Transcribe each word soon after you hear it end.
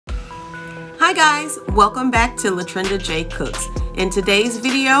Hi guys, welcome back to LaTrenda Jaye Cooks. In today's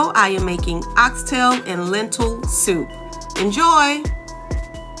video, I am making oxtail and lentil soup. Enjoy!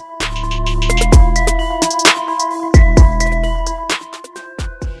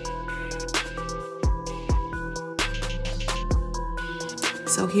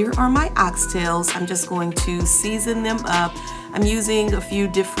 So here are my oxtails. I'm just going to season them up. I'm using a few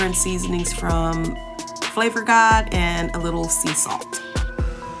different seasonings from Flavor God and a little sea salt.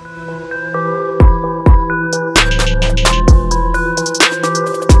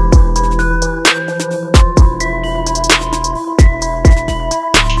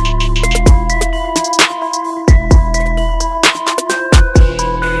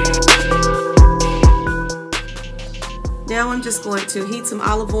 Now I'm just going to heat some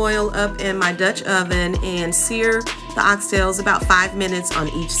olive oil up in my Dutch oven and sear the oxtails about 5 minutes on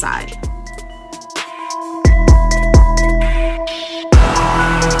each side.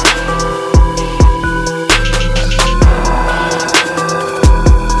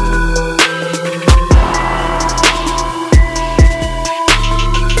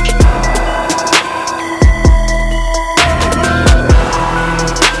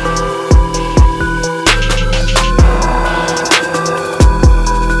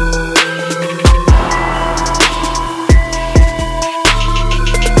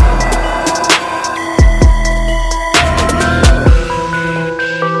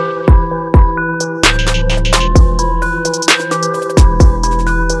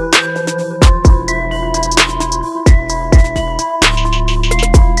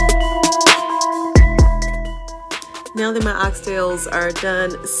 Now that my oxtails are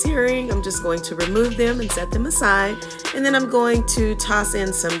done searing, I'm just going to remove them and set them aside. And then I'm going to toss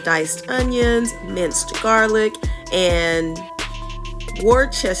in some diced onions, minced garlic, and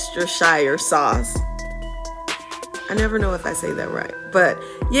Worcestershire sauce. I never know if I say that right, but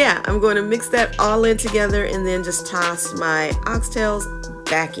yeah, I'm going to mix that all in together and then just toss my oxtails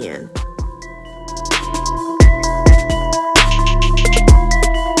back in.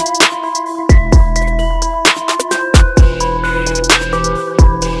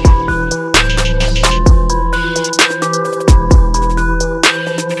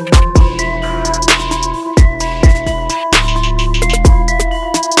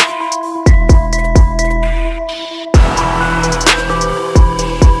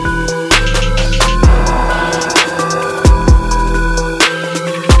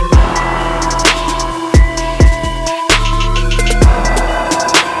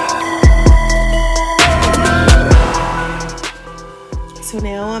 So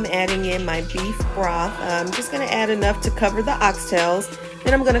now I'm adding in my beef broth. I'm just going to add enough to cover the oxtails.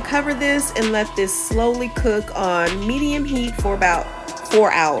 Then I'm going to cover this and let this slowly cook on medium heat for about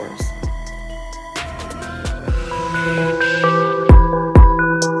 4 hours.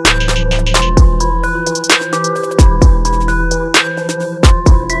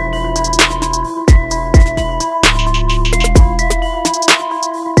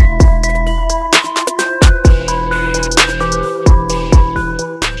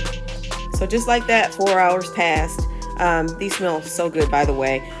 So just like that, 4 hours passed. These smell so good, by the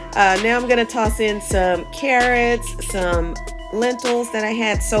way. Now I'm gonna toss in some carrots, some lentils that I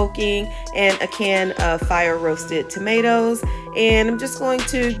had soaking, and a can of fire roasted tomatoes. And I'm just going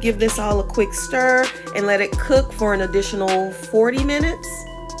to give this all a quick stir and let it cook for an additional 40 minutes.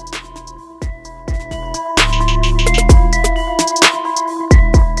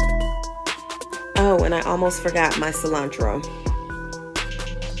 Oh, and I almost forgot my cilantro.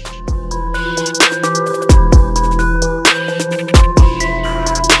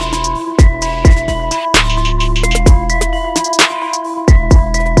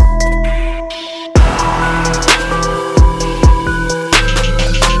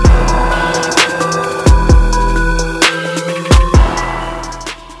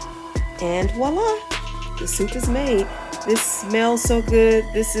 And voila, the soup is made. This smells so good.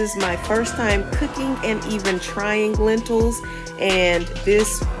 This is my first time cooking and even trying lentils, and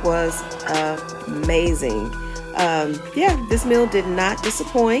this was amazing. Yeah, this meal did not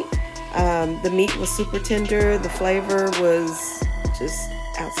disappoint. The meat was super tender. The flavor was just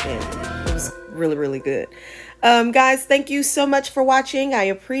outstanding. It was really, really good. Guys, thank you so much for watching. I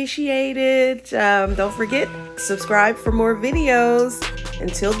appreciate it. Don't forget, subscribe for more videos.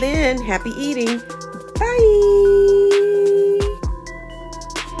 Until then, happy eating.